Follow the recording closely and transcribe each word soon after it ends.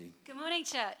Morning,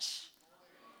 church.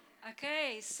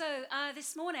 Okay, so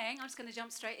this morning, I'm just going to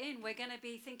jump straight in. We're going to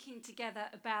be thinking together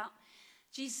about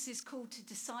Jesus' call to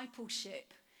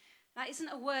discipleship. That isn't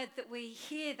a word that we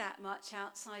hear that much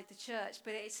outside the church,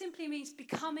 but it simply means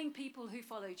becoming people who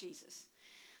follow Jesus,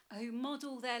 who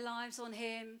model their lives on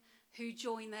him, who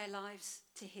join their lives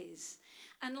to his.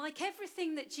 And like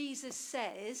everything that Jesus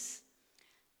says,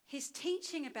 his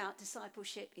teaching about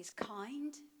discipleship is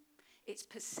kind, it's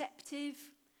perceptive,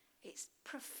 it's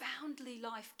profoundly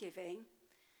life-giving,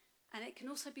 and it can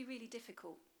also be really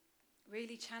difficult,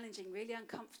 really challenging, really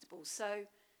uncomfortable. So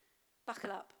buckle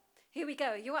up. Here we go.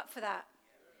 Are you up for that?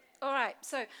 All right.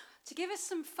 So to give us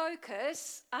some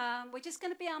focus, we're just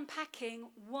going to be unpacking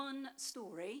one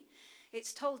story.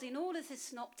 It's told in all of the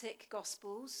synoptic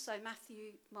gospels, so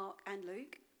Matthew, Mark, and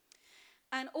Luke.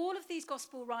 And all of these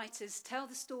gospel writers tell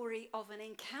the story of an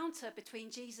encounter between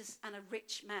Jesus and a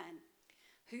rich man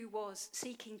who was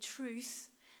seeking truth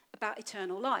about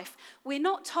eternal life. We're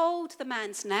not told the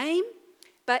man's name,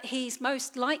 but he's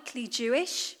most likely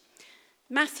Jewish.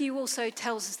 Matthew also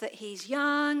tells us that he's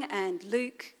young, and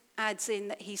Luke adds in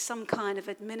that he's some kind of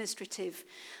administrative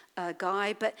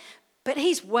guy, but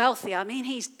he's wealthy. I mean,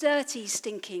 he's dirty,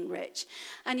 stinking rich.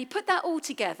 And you put that all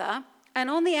together, and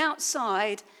on the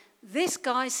outside, this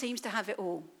guy seems to have it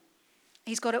all.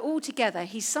 He's got it all together.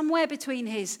 He's somewhere between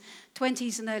his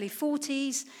 20s and early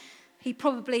 40s. He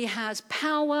probably has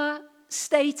power,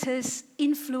 status,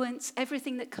 influence,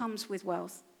 everything that comes with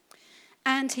wealth.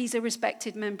 And he's a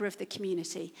respected member of the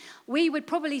community. We would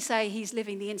probably say he's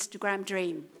living the Instagram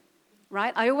dream,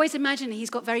 right? I always imagine he's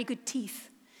got very good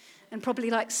teeth and probably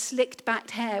like slicked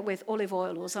back hair with olive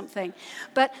oil or something.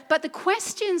 But the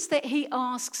questions that he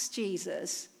asks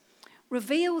Jesus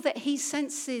reveal that he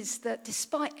senses that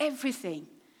despite everything,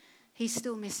 he's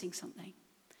still missing something.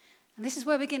 And this is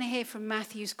where we're going to hear from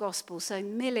Matthew's gospel. So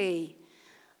Millie,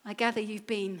 I gather you've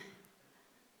been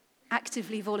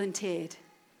actively volunteered.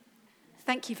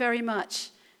 Thank you very much.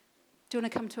 Do you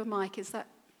want to come to a mic? Is that?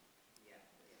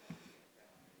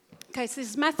 Okay, so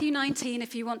this is Matthew 19,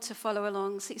 if you want to follow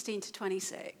along, 16 to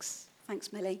 26.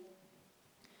 Thanks, Millie.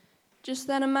 Just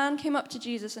then a man came up to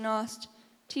Jesus and asked,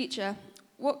 "Teacher,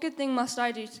 what good thing must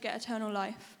I do to get eternal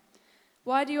life?"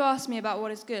 "Why do you ask me about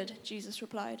what is good?" Jesus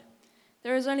replied.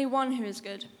 "There is only one who is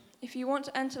good. If you want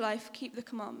to enter life, keep the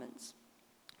commandments."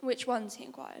 "Which ones?" he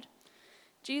inquired.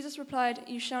 Jesus replied,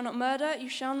 "You shall not murder, you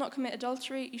shall not commit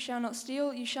adultery, you shall not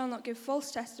steal, you shall not give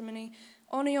false testimony,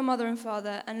 honor your mother and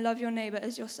father, and love your neighbor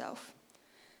as yourself."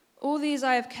 "All these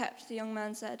I have kept," the young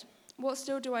man said. "What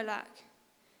still do I lack?"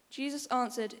 Jesus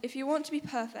answered, "If you want to be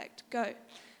perfect, go.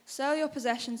 Sell your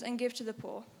possessions and give to the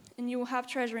poor, and you will have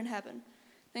treasure in heaven.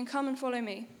 Then come and follow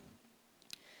me."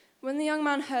 When the young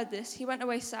man heard this, he went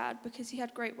away sad because he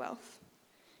had great wealth.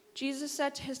 Jesus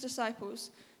said to his disciples,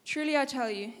 "Truly I tell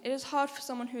you, it is hard for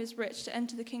someone who is rich to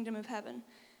enter the kingdom of heaven.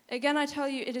 Again I tell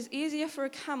you, it is easier for a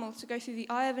camel to go through the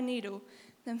eye of a needle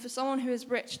than for someone who is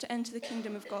rich to enter the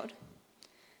kingdom of God."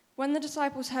 When the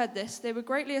disciples heard this, they were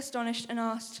greatly astonished and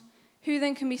asked, "Who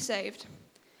then can be saved?"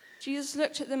 Jesus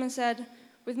looked at them and said,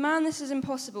 "With man this is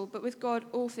impossible, but with God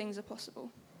all things are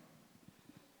possible."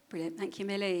 Brilliant. Thank you,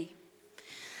 Millie.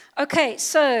 Okay,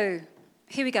 so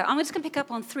here we go. I'm just going to pick up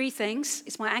on three things.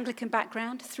 It's my Anglican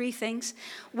background, three things.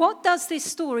 What does this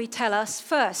story tell us?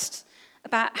 First,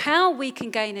 about how we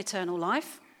can gain eternal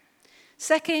life.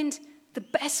 Second, the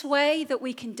best way that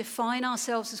we can define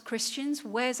ourselves as Christians.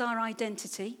 Where's our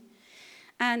identity?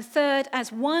 And third,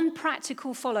 as one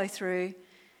practical follow-through,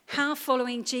 how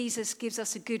following Jesus gives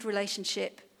us a good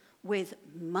relationship with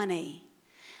money.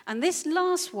 And this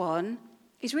last one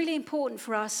is really important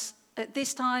for us at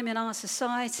this time in our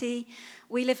society.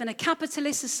 We live in a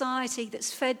capitalist society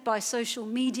that's fed by social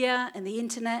media and the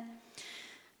internet.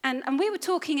 And we were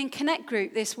talking in Connect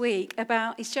Group this week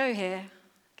about, is Joe here?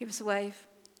 Give us a wave.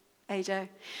 Hey, Joe.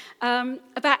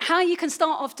 About how you can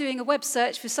start off doing a web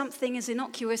search for something as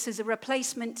innocuous as a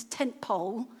replacement tent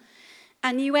pole,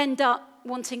 and you end up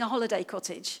wanting a holiday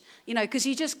cottage, because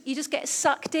you just get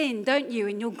sucked in, don't you?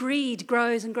 And your greed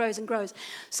grows and grows and grows.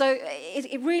 So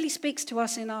it really speaks to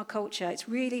us in our culture. It's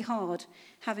really hard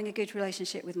having a good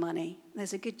relationship with money.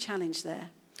 There's a good challenge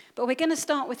there. But we're going to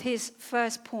start with his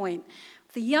first point.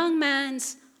 The young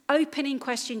man's opening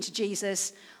question to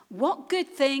Jesus, "What good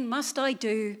thing must I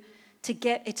do to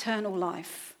get eternal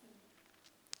life?"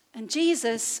 And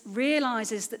Jesus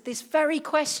realizes that this very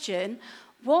question,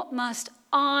 "What must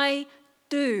I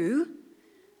do?"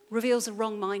 reveals a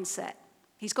wrong mindset.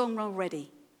 He's gone wrong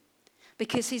already.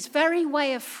 Because his very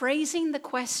way of phrasing the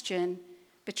question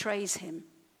betrays him.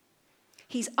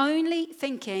 He's only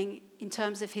thinking in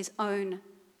terms of his own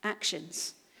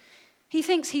actions. He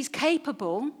thinks he's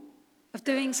capable of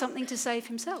doing something to save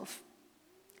himself.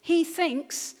 He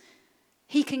thinks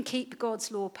he can keep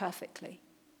God's law perfectly.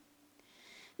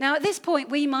 Now, at this point,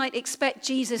 we might expect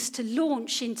Jesus to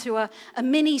launch into a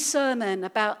mini sermon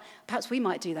about, perhaps we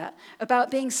might do that, about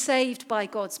being saved by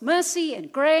God's mercy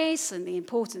and grace and the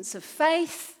importance of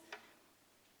faith,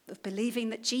 of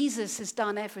believing that Jesus has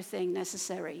done everything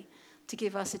necessary to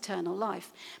give us eternal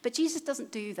life. But Jesus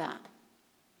doesn't do that,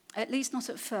 at least not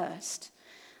at first,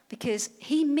 because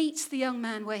he meets the young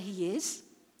man where he is,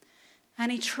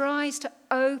 and he tries to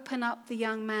open up the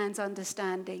young man's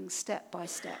understanding step by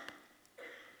step.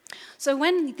 So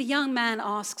when the young man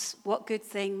asks, "What good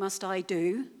thing must I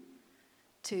do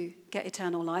to get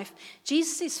eternal life?"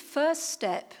 Jesus' first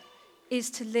step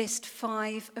is to list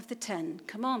 5 of the 10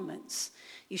 commandments.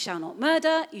 You shall not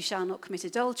murder, you shall not commit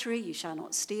adultery, you shall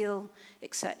not steal,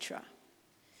 etc.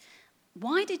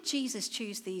 Why did Jesus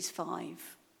choose these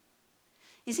 5?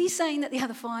 Is he saying that the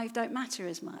other 5 don't matter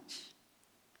as much?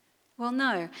 Well,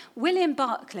 no. William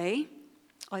Barclay,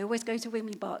 I always go to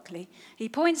William Barclay, he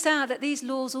points out that these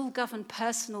laws all govern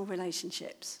personal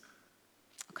relationships.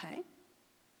 Okay,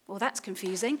 well, that's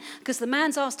confusing, because the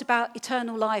man's asked about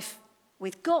eternal life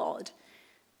with God.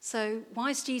 So why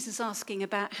is Jesus asking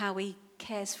about how he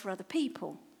cares for other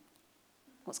people?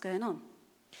 What's going on?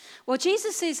 Well,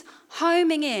 Jesus is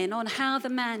homing in on how the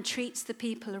man treats the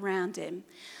people around him,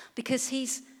 because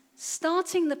he's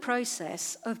starting the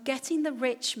process of getting the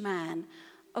rich man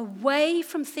away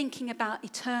from thinking about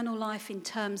eternal life in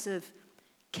terms of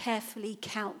carefully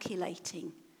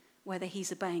calculating whether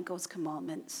he's obeying God's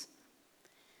commandments,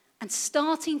 and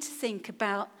starting to think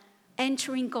about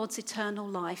entering God's eternal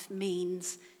life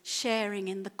means sharing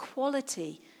in the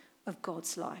quality of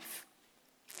God's life.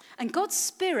 And God's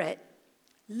Spirit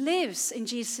lives in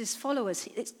Jesus' followers.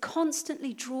 It's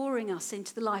constantly drawing us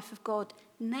into the life of God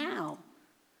now.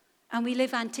 And we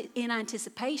live in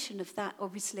anticipation of that,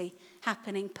 obviously,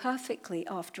 happening perfectly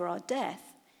after our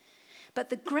death. But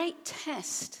the great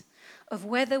test of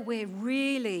whether we're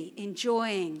really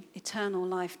enjoying eternal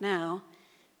life now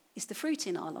is the fruit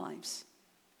in our lives.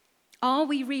 Are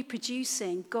we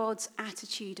reproducing God's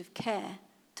attitude of care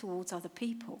towards other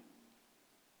people?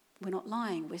 We're not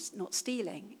lying, we're not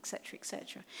stealing, etc.,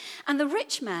 etc. And the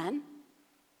rich man,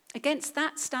 against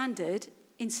that standard,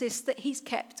 insists that he's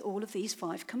kept all of these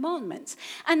 5 commandments.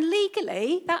 And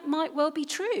legally, that might well be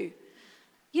true.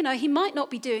 You know, he might not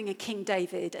be doing a King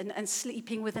David and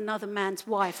sleeping with another man's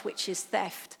wife, which is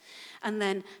theft, and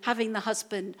then having the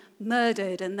husband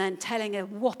murdered and then telling a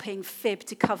whopping fib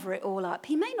to cover it all up.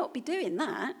 He may not be doing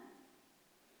that.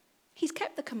 He's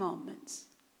kept the commandments.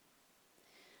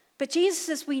 But Jesus,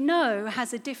 as we know,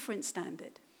 has a different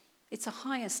standard. It's a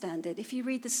higher standard. If you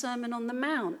read the Sermon on the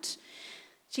Mount,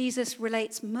 Jesus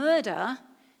relates murder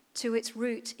to its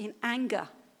root in anger.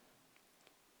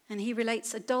 And he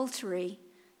relates adultery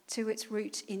to its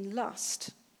root in lust.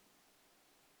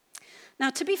 Now,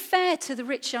 to be fair to the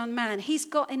rich young man, he's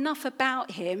got enough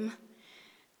about him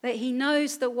that he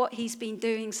knows that what he's been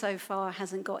doing so far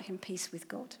hasn't got him peace with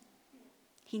God.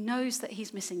 He knows that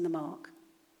he's missing the mark.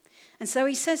 And so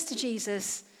he says to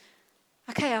Jesus,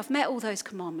 "Okay, I've met all those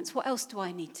commandments. What else do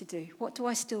I need to do? What do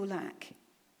I still lack?"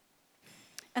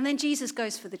 And then Jesus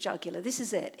goes for the jugular. This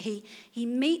is it. He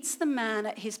meets the man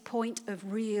at his point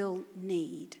of real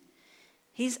need.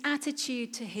 His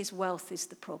attitude to his wealth is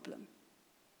the problem.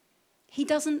 He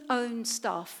doesn't own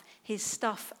stuff. His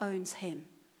stuff owns him.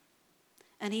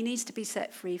 And he needs to be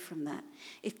set free from that.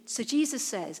 So Jesus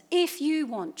says, if you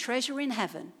want treasure in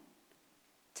heaven,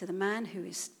 to the man who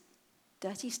is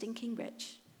dirty, stinking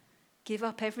rich, give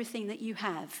up everything that you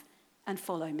have and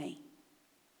follow me.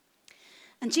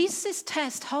 And Jesus'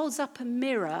 test holds up a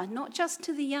mirror, not just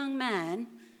to the young man,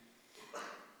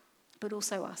 but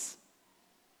also us.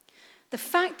 The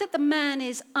fact that the man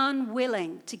is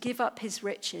unwilling to give up his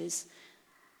riches,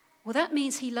 well, that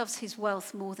means he loves his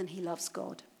wealth more than he loves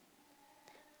God.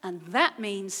 And that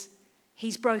means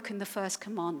he's broken the first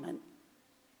commandment.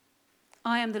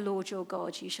 I am the Lord your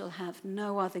God. You shall have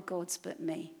no other gods but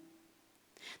me.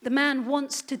 The man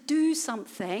wants to do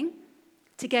something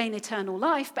to gain eternal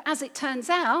life, but as it turns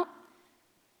out,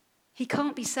 he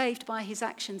can't be saved by his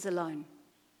actions alone,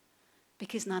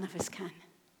 because none of us can.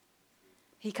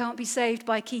 He can't be saved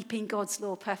by keeping God's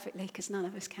law perfectly, because none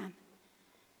of us can.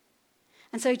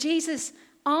 And so Jesus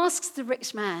asks the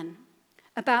rich man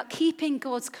about keeping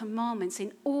God's commandments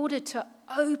in order to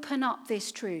open up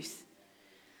this truth.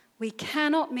 We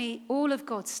cannot meet all of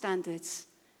God's standards.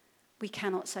 We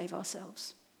cannot save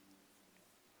ourselves.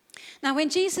 Now, when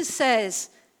Jesus says,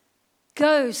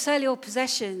 go, sell your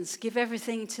possessions, give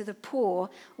everything to the poor,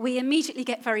 we immediately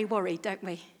get very worried, don't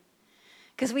we?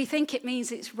 Because we think it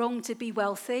means it's wrong to be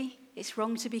wealthy, it's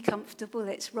wrong to be comfortable,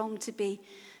 it's wrong to be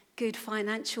good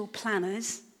financial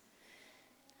planners.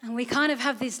 And we kind of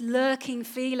have this lurking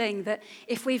feeling that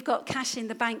if we've got cash in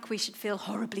the bank, we should feel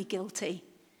horribly guilty,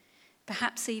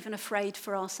 perhaps even afraid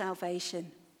for our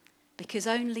salvation, because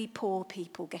only poor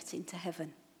people get into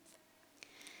heaven.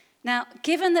 Now,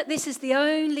 given that this is the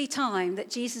only time that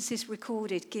Jesus is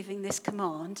recorded giving this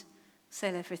command,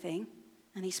 sell everything,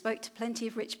 and he spoke to plenty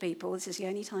of rich people, this is the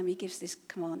only time he gives this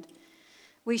command,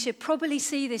 we should probably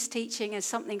see this teaching as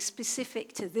something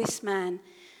specific to this man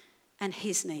and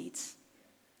his needs.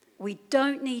 We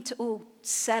don't need to all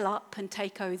sell up and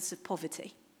take oaths of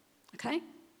poverty, okay?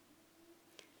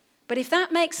 But if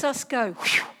that makes us go,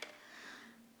 whew,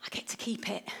 I get to keep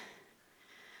it.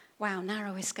 Wow,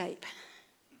 narrow escape.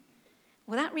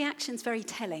 Well, that reaction's very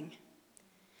telling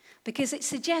because it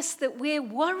suggests that we're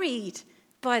worried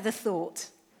by the thought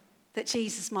that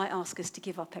Jesus might ask us to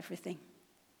give up everything.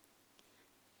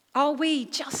 Are we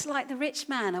just like the rich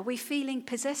man? Are we feeling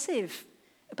possessive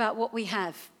about what we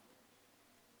have?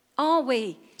 Are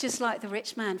we just like the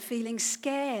rich man, feeling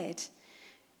scared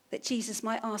that Jesus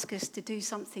might ask us to do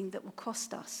something that will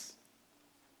cost us?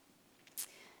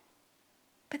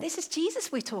 But this is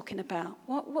Jesus we're talking about.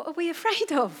 What are we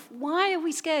afraid of? Why are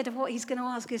we scared of what he's going to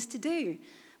ask us to do?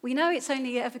 We know it's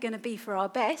only ever going to be for our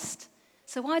best.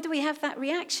 So why do we have that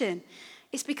reaction?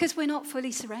 It's because we're not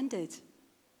fully surrendered.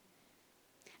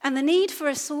 And the need for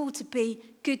us all to be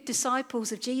good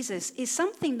disciples of Jesus is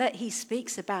something that he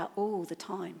speaks about all the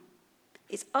time.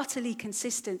 It's utterly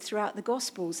consistent throughout the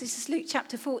Gospels. This is Luke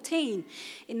chapter 14.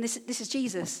 This is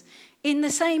Jesus. In the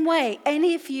same way,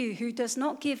 any of you who does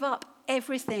not give up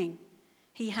everything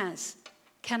he has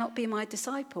cannot be my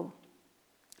disciple.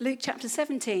 Luke chapter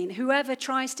 17, whoever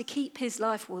tries to keep his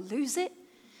life will lose it,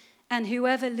 and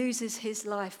whoever loses his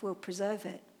life will preserve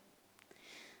it.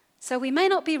 So we may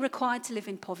not be required to live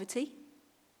in poverty.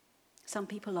 Some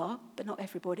people are, but not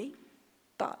everybody.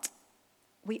 But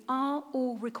we are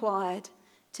all required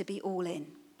to be all in,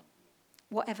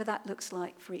 whatever that looks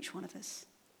like for each one of us.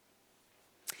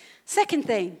 Second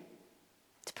thing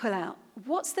to pull out,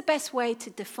 what's the best way to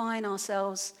define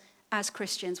ourselves as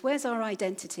Christians? Where's our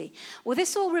identity? Well,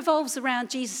 this all revolves around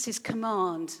Jesus'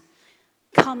 command,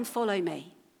 come follow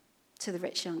me, to the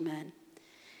rich young man.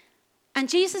 And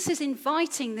Jesus is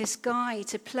inviting this guy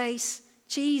to place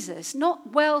Jesus,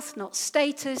 not wealth, not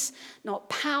status, not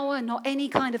power, not any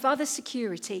kind of other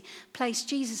security, place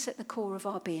Jesus at the core of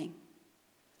our being.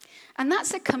 And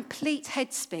that's a complete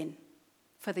headspin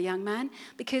for the young man,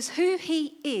 because who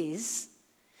he is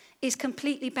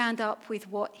completely bound up with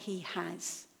what he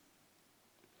has.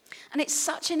 And it's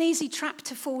such an easy trap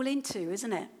to fall into,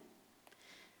 isn't it?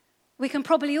 We can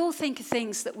probably all think of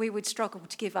things that we would struggle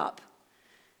to give up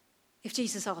if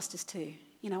Jesus asked us to.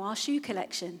 You know, our shoe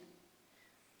collection.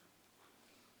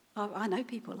 I know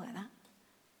people like that.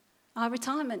 Our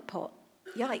retirement pot.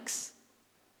 Yikes.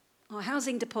 Our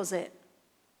housing deposit.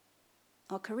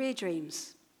 Our career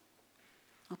dreams.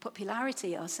 Our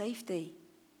popularity, our safety.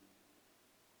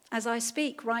 As I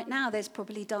speak right now, there's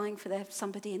probably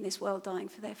somebody in this world dying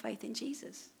for their faith in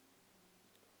Jesus.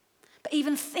 But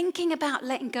even thinking about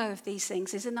letting go of these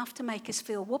things is enough to make us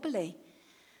feel wobbly.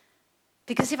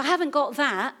 Because if I haven't got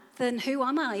that, then who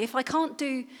am I? If I can't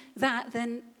do that,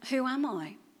 then who am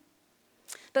I?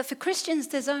 But for Christians,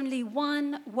 there's only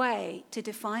one way to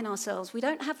define ourselves. We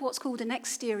don't have what's called an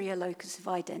exterior locus of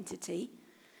identity.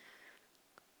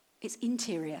 It's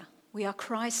interior. We are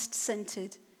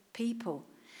Christ-centered people.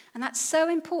 And that's so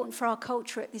important for our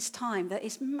culture at this time that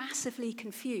is massively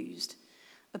confused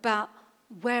about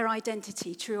where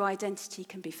true identity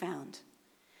can be found.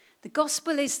 The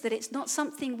gospel is that it's not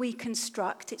something we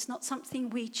construct, it's not something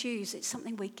we choose, it's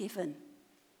something we're given.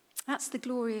 That's the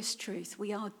glorious truth.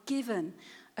 We are given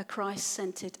a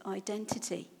Christ-centered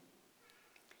identity.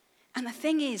 And the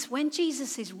thing is, when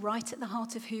Jesus is right at the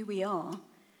heart of who we are,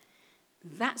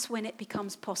 that's when it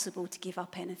becomes possible to give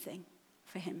up anything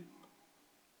for him.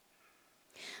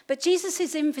 But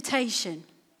Jesus' invitation,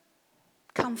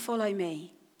 come follow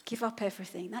me, give up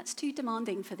everything, that's too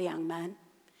demanding for the young man.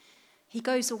 He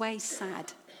goes away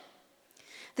sad.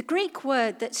 The Greek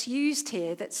word that's used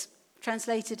here, that's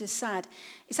translated as sad,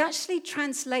 it actually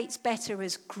translates better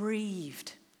as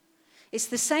grieved. It's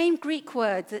the same Greek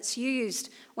word that's used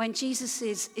when Jesus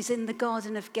is in the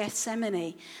Garden of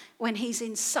Gethsemane, when he's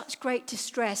in such great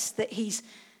distress that he's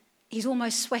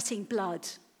almost sweating blood.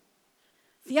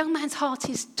 The young man's heart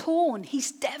is torn.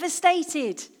 He's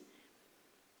devastated.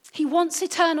 He wants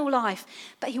eternal life,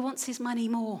 but he wants his money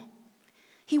more.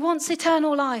 He wants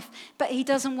eternal life, but he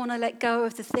doesn't want to let go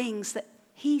of the things that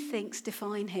he thinks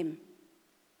define him.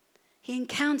 He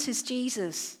encounters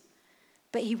Jesus,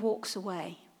 but he walks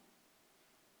away.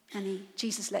 And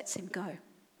Jesus lets him go.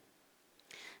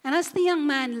 And as the young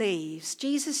man leaves,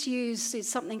 Jesus uses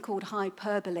something called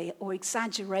hyperbole or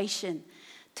exaggeration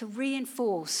to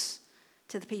reinforce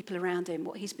to the people around him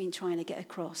what he's been trying to get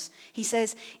across. He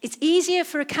says, it's easier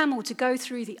for a camel to go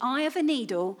through the eye of a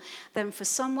needle than for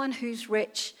someone who's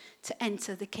rich to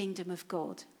enter the kingdom of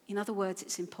God. In other words,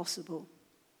 it's impossible.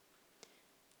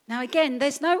 Now again,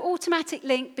 there's no automatic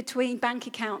link between bank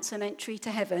accounts and entry to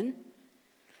heaven.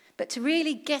 But to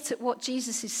really get at what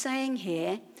Jesus is saying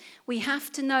here, we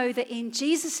have to know that in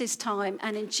Jesus' time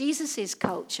and in Jesus'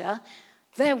 culture,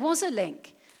 there was a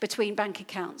link between bank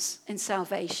accounts and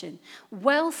salvation.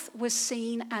 Wealth was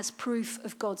seen as proof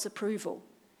of God's approval.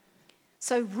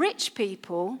 So rich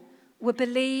people were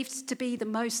believed to be the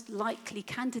most likely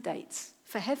candidates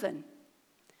for heaven.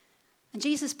 And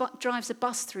Jesus drives a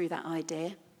bus through that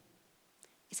idea.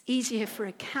 It's easier for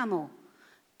a camel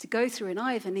to go through an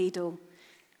eye of a needle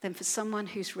than for someone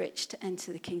who's rich to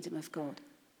enter the kingdom of God.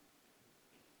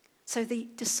 So the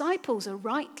disciples are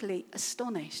rightly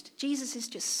astonished. Jesus is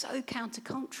just so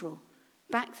countercultural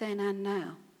back then and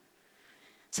now.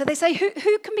 So they say,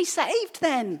 who can be saved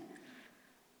then?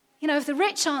 You know, if the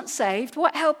rich aren't saved,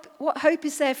 what hope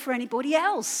is there for anybody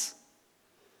else?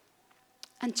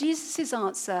 And Jesus'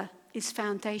 answer is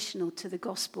foundational to the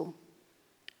gospel.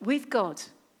 With God,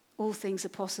 all things are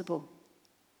possible.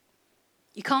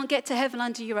 You can't get to heaven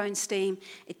under your own steam.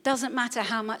 It doesn't matter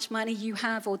how much money you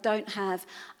have or don't have.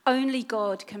 Only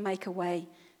God can make a way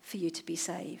for you to be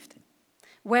saved.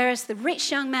 Whereas the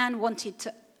rich young man wanted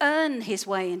to earn his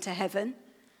way into heaven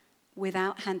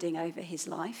without handing over his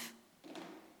life,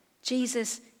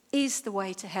 Jesus is the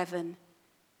way to heaven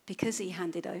because he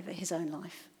handed over his own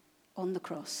life on the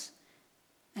cross.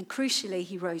 And crucially,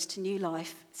 he rose to new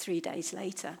life 3 days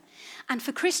later. And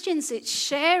for Christians, it's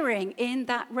sharing in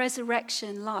that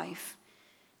resurrection life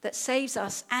that saves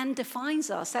us and defines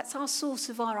us. That's our source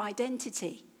of our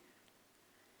identity.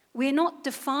 We're not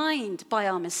defined by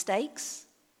our mistakes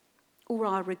or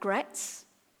our regrets,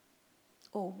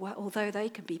 although they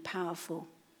can be powerful.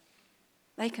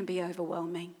 They can be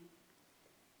overwhelming.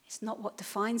 It's not what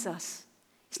defines us.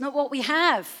 It's not what we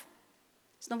have.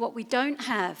 It's not what we don't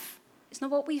have. It's not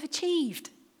what we've achieved.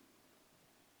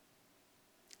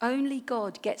 Only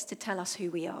God gets to tell us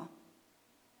who we are.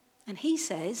 And he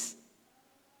says,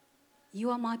 you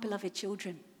are my beloved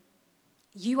children.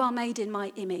 You are made in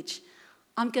my image.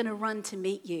 I'm going to run to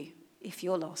meet you if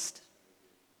you're lost.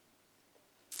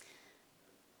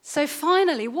 So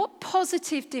finally, what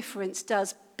positive difference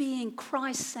does being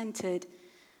Christ-centered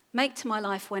make to my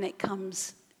life when it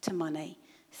comes to money?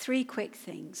 3 quick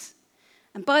things.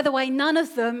 And by the way, none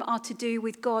of them are to do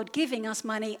with God giving us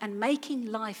money and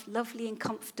making life lovely and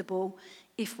comfortable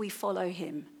if we follow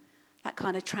him. That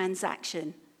kind of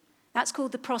transaction. That's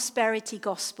called the prosperity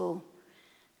gospel.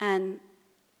 And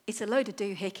it's a load of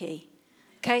doohickey.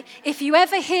 Okay? If you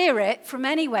ever hear it from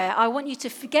anywhere, I want you to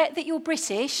forget that you're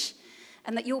British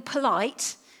and that you're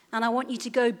polite, and I want you to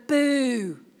go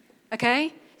boo.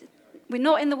 Okay? We're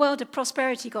not in the world of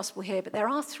prosperity gospel here, but there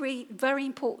are 3 very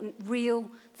important, real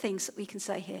things that we can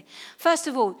say here. First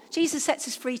of all, Jesus sets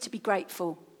us free to be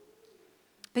grateful,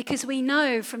 because we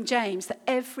know from James that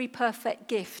every perfect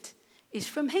gift is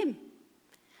from him.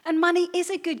 And money is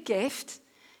a good gift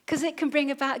because it can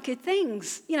bring about good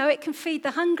things. You know, it can feed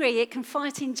the hungry, it can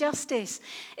fight injustice,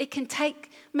 it can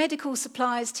take medical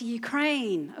supplies to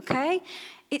Ukraine, okay?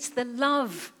 It's the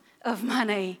love of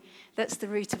money that's the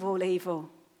root of all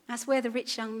evil. That's where the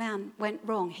rich young man went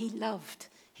wrong. He loved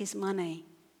his money.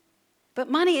 But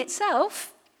money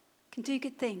itself can do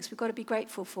good things. We've got to be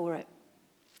grateful for it.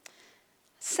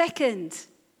 Second,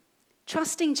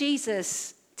 trusting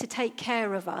Jesus to take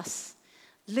care of us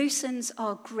loosens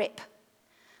our grip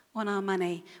on our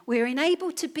money. We're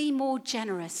enabled to be more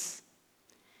generous.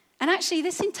 And actually,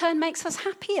 this in turn makes us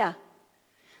happier,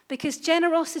 because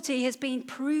generosity has been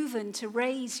proven to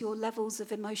raise your levels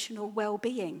of emotional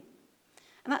well-being.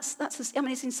 And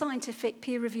it's in scientific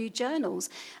peer-reviewed journals.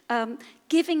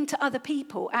 Giving to other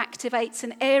people activates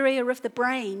an area of the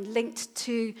brain linked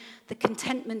to the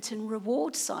contentment and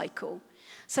reward cycle.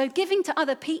 So giving to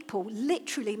other people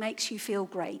literally makes you feel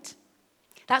great.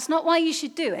 That's not why you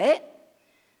should do it,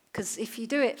 because if you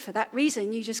do it for that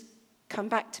reason, you just come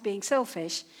back to being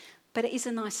selfish. But it is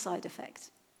a nice side effect,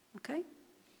 okay?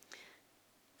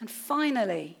 And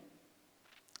finally,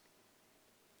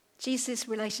 Jesus'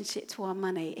 relationship to our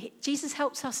money. Jesus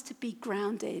helps us to be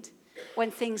grounded when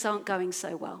things aren't going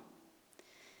so well.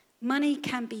 Money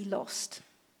can be lost,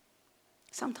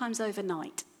 sometimes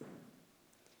overnight.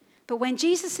 But when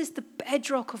Jesus is the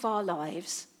bedrock of our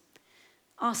lives,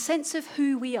 our sense of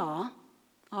who we are,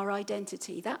 our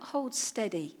identity, that holds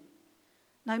steady,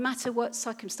 no matter what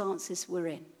circumstances we're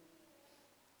in.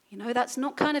 You know, that's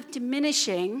not kind of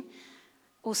diminishing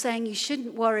or saying you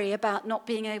shouldn't worry about not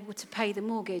being able to pay the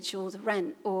mortgage or the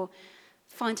rent or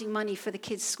finding money for the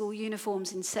kids' school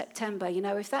uniforms in September. You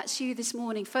know, if that's you this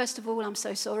morning, first of all, I'm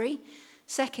so sorry.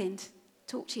 Second,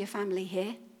 talk to your family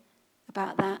here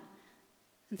about that.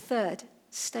 And third,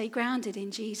 stay grounded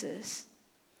in Jesus.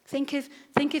 Think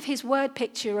of his word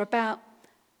picture about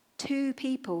two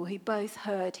people who both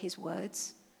heard his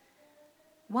words.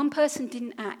 One person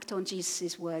didn't act on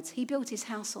Jesus' words. He built his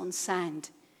house on sand.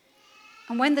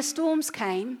 And when the storms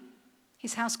came,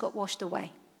 his house got washed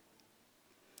away.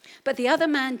 But the other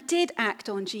man did act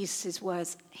on Jesus'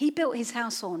 words. He built his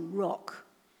house on rock.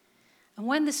 And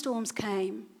when the storms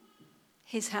came,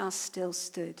 his house still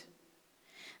stood.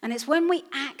 And it's when we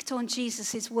act on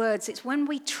Jesus' words, it's when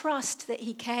we trust that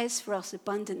he cares for us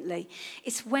abundantly,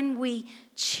 it's when we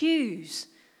choose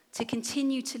to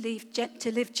continue to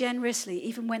live generously,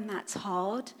 even when that's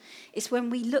hard. It's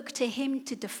when we look to him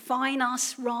to define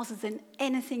us rather than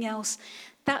anything else.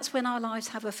 That's when our lives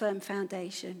have a firm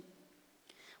foundation.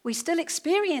 We still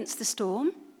experience the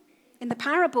storm. In the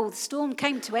parable, the storm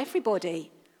came to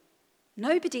everybody.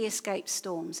 Nobody escapes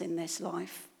storms in this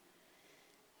life.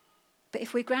 But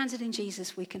if we're grounded in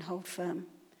Jesus, we can hold firm.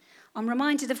 I'm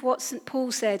reminded of what St.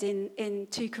 Paul said in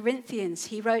 2 Corinthians.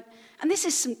 He wrote, and this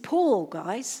is St. Paul,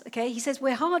 guys, okay? He says,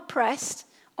 we're hard pressed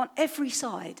on every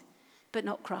side, but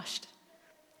not crushed.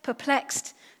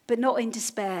 Perplexed, but not in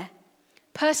despair.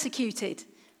 Persecuted,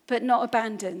 but not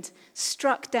abandoned.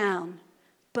 Struck down,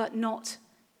 but not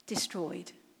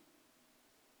destroyed.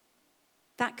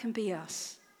 That can be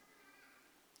us.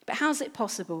 But how's it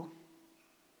possible?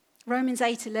 Romans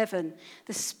 8:11,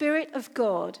 the Spirit of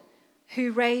God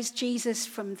who raised Jesus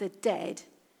from the dead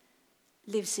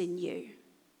lives in you.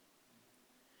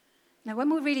 Now, when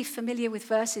we're really familiar with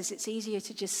verses, it's easier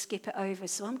to just skip it over,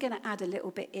 so I'm going to add a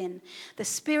little bit in. The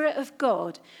Spirit of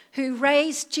God who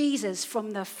raised Jesus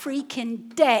from the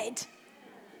freaking dead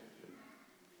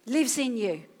lives in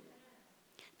you.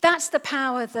 That's the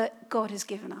power that God has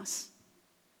given us.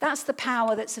 That's the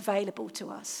power that's available to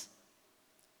us,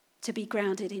 to be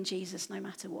grounded in Jesus no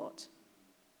matter what.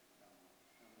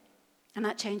 And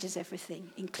that changes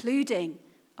everything, including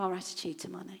our attitude to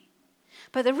money.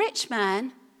 But the rich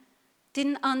man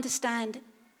didn't understand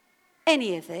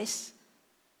any of this.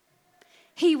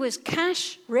 He was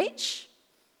cash rich,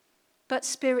 but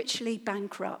spiritually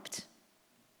bankrupt.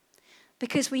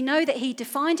 Because we know that he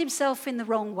defined himself in the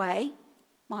wrong way.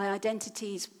 My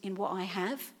identity is in what I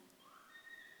have.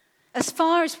 As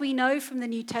far as we know from the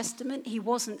New Testament, he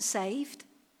wasn't saved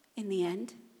in the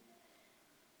end.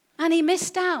 And he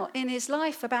missed out in his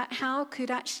life about how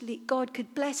God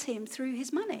could bless him through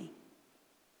his money.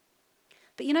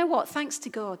 But you know what? Thanks to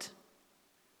God,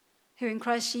 who in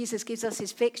Christ Jesus gives us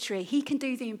his victory, he can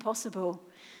do the impossible.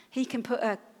 He can put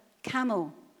a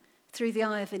camel through the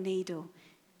eye of a needle.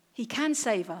 He can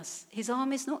save us. His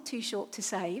arm is not too short to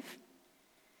save.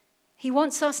 He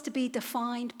wants us to be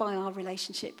defined by our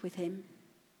relationship with him.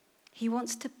 He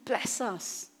wants to bless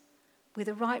us with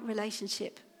a right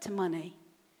relationship to money.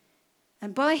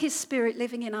 And by his Spirit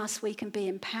living in us, we can be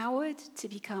empowered to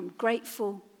become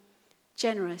grateful,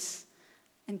 generous,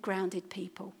 and grounded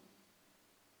people.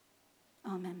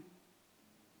 Amen.